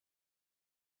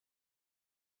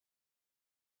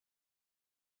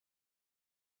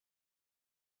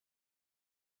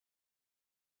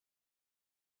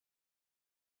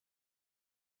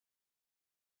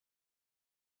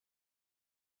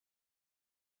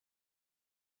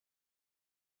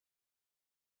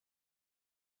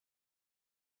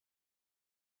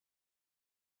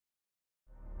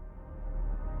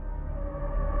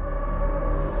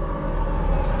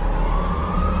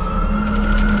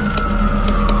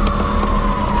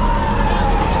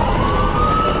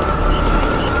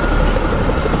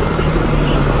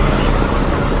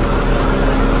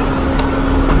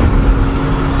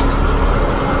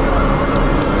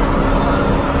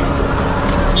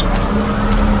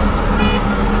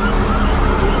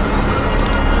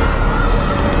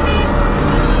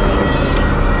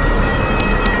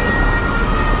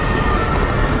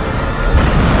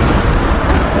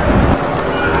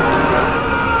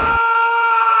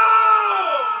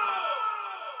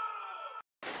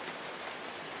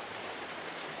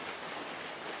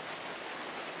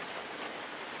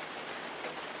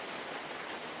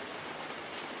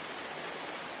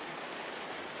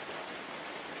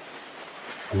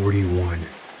41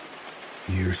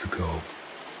 years ago,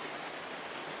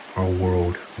 our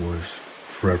world was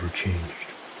forever changed.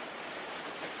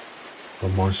 The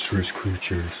monstrous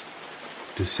creatures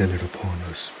descended upon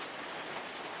us,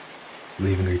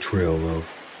 leaving a trail of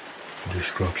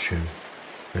destruction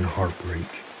and heartbreak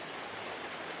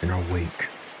in our wake.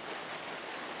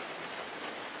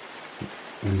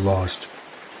 We lost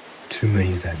too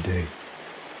many that day.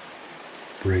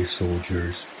 Brave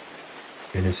soldiers,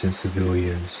 innocent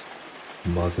civilians,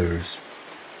 mothers,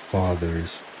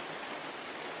 fathers,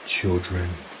 children,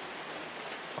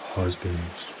 husbands.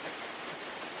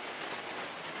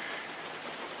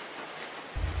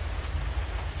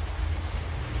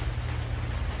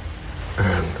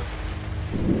 And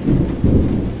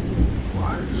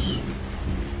wives.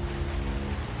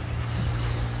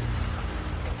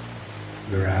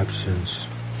 Their absence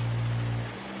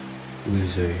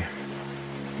leaves a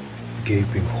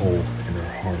gaping hole in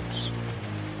our hearts,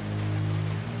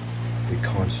 a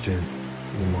constant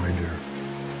reminder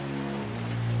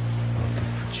of the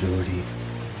fragility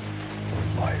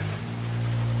of life.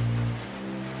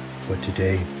 But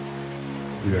today,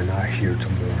 we are not here to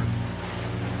mourn,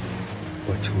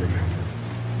 but to remember.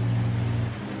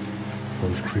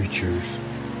 Those creatures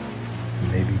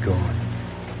may be gone,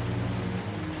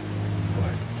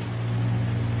 but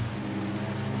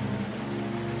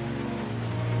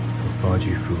the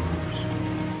Fuzzy Fuzzers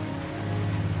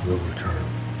will return.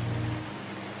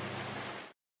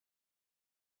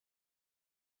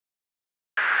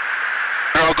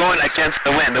 We're going against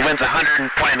the wind. The wind's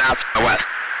 120 knots from the west.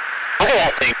 Look at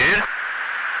that thing, dude.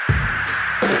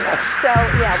 So,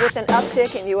 yeah, with an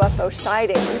uptick in UFO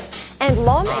sightings and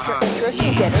lawmaker interest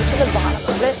in getting to the bottom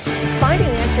of it, finding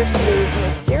answers to these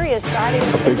mysterious sightings.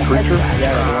 A big creature?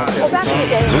 Yeah. Well, back in the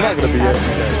day, we're not going to be here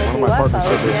today. One of my partners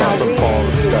said they saw some fall in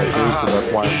the sky too, so that's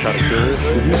why I'm kind of curious.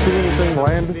 Did you see anything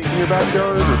land in your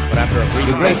backyard? But after a brief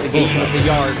investigation of the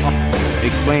yard,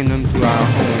 explained them to our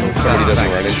home. Somebody doesn't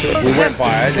run into it. We went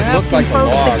by it. It looked like a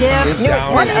log. It's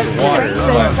down in the water,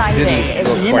 but didn't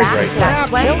look quite right. That's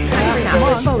when I snapped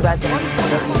a photo.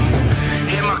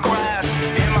 Hear my cries,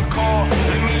 hear my call.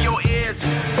 Give me your ears.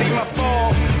 See my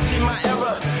fall, see my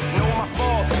error. Know my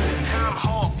faults. Time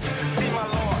halts. See my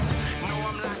loss. Know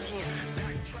I'm locking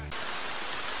backtrack.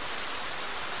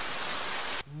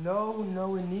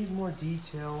 No, it needs more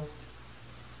detail.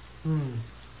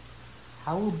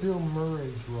 How will Bill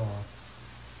Murray draw?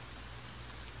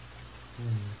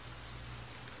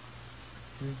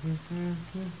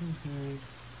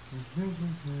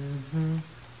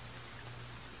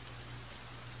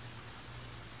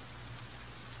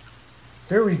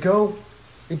 There we go.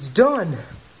 It's done.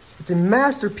 It's a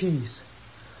masterpiece.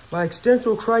 My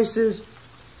existential crisis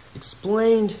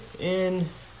explained in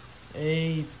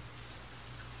a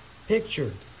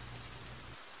picture.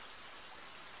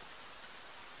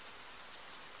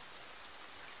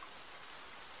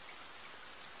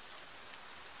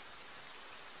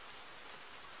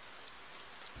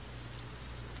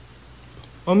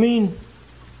 I mean,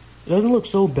 it doesn't look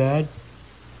so bad.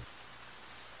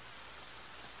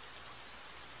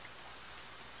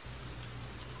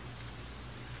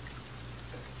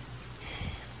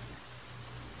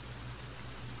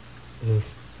 If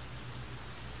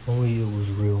only it was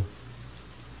real.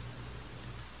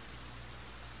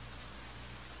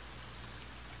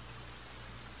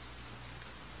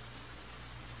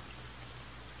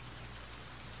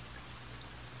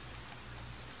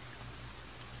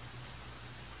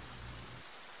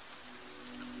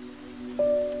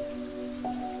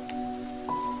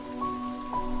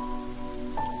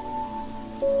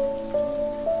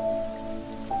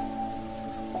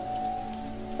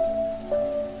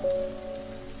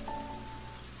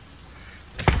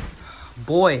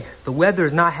 Boy, the weather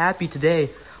is not happy today.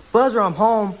 Fuzzer, I'm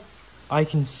home. I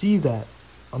can see that.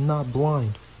 I'm not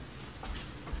blind.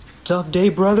 Tough day,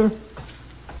 brother?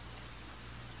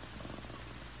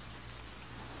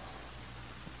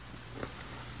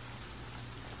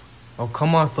 Oh,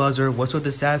 come on, Fuzzer. What's with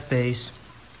the sad face?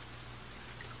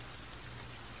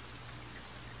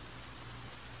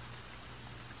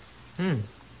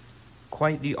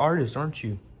 Quite the artist, aren't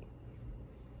you?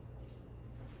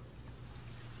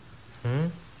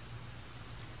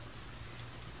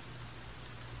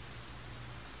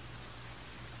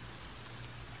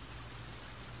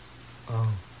 Oh.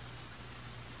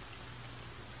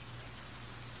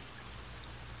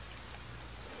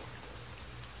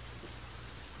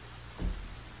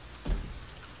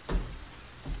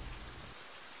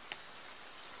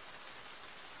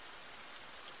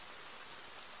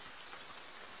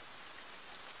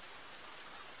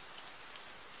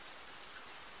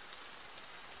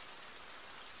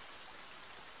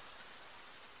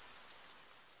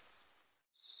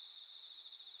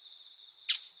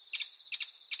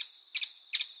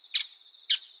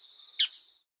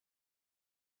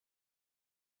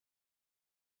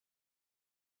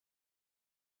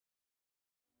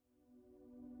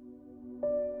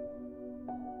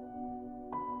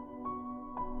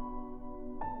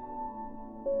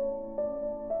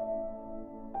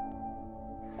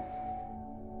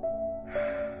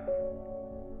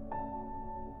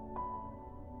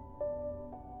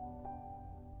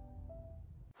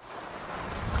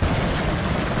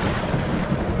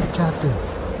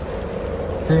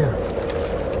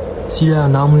 See that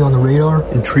anomaly on the radar?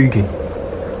 Intriguing.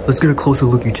 Let's get a closer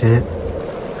look, Lieutenant.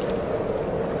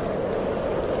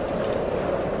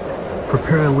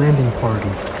 Prepare a landing party.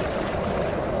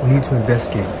 We need to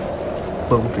investigate,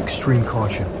 but with extreme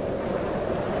caution.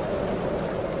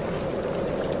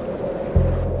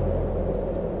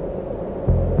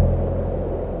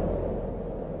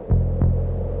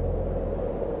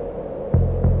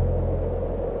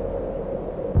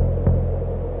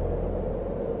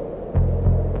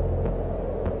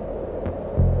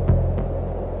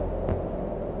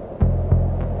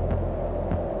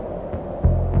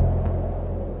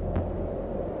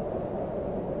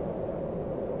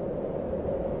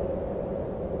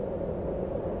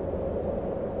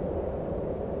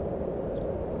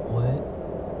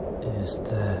 What is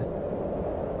that?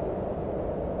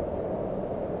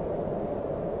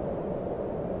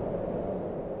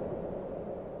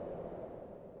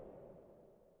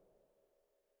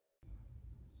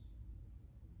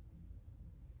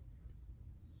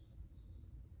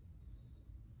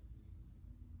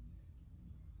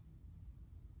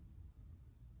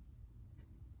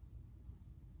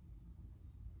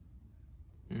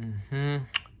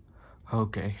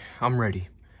 Okay, I'm ready.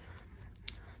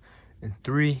 In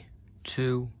 3,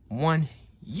 2, 1,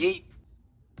 yeet!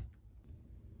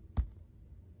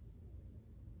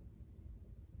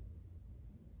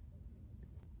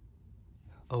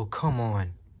 Oh, come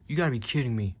on. You gotta be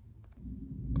kidding me.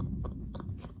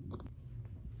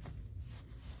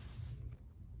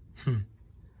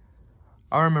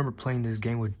 I remember playing this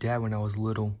game with Dad when I was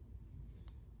little.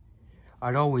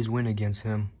 I'd always win against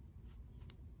him,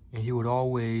 and he would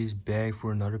always beg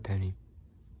for another penny.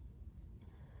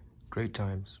 Great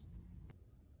times.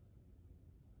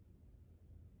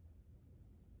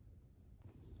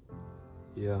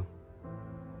 Yeah,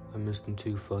 I missed them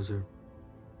too, Fuzzer.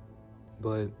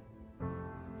 But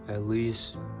at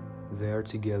least they're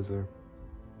together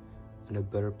in a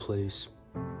better place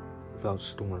without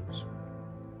storms.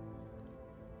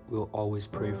 We'll always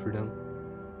pray for them,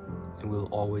 and we'll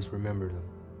always remember them,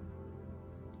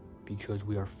 because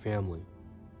we are family.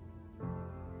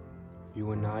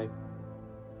 You and I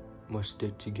must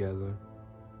stick together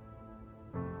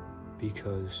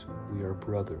because we are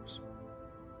brothers.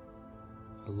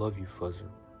 I love you, Fuzzer,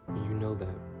 and you know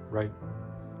that, right?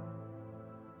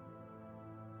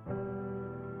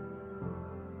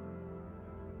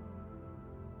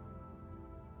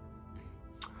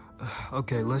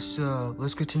 Okay, let's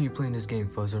continue playing this game,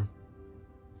 Fuzzer.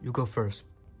 You go first.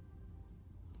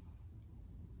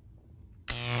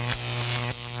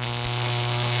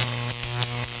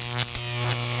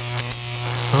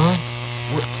 Huh?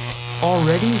 What?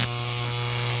 Already?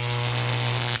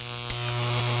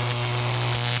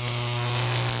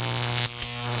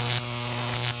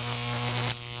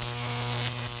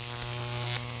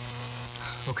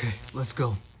 Okay, let's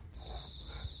go.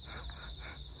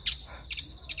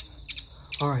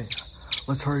 Alright,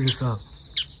 let's hurry this up.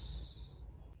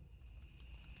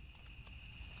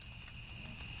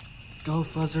 Go,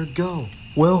 Fuzzer, go.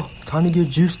 Well, time to get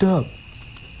juiced up.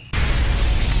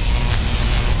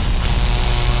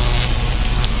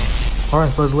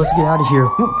 Alright, Fuzz, let's get out of here.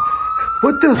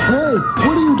 What the? Hey,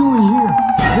 what are you doing here?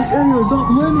 This area is off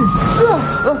limits.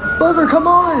 Fuzzer, come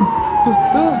on!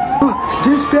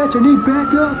 Dispatch, I need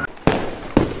backup.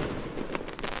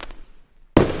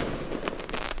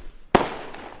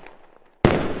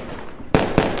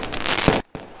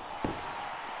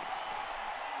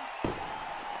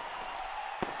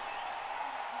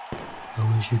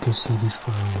 I wish you could see these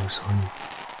fireworks, honey.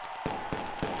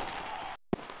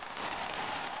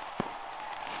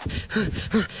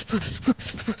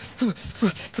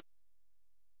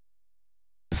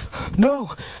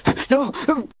 No! No!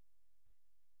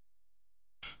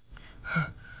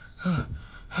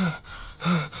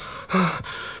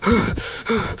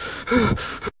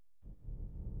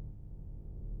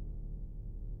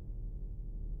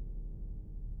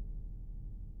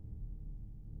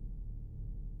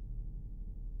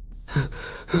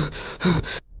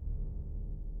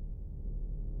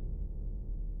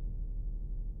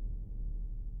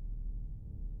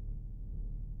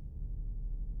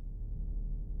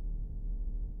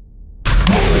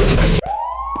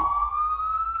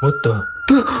 What the?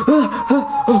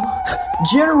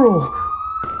 General!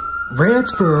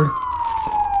 Rainsford?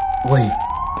 Wait.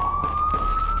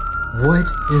 What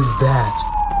is that?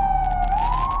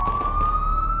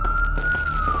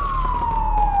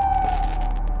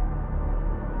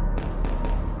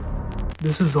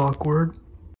 This is awkward.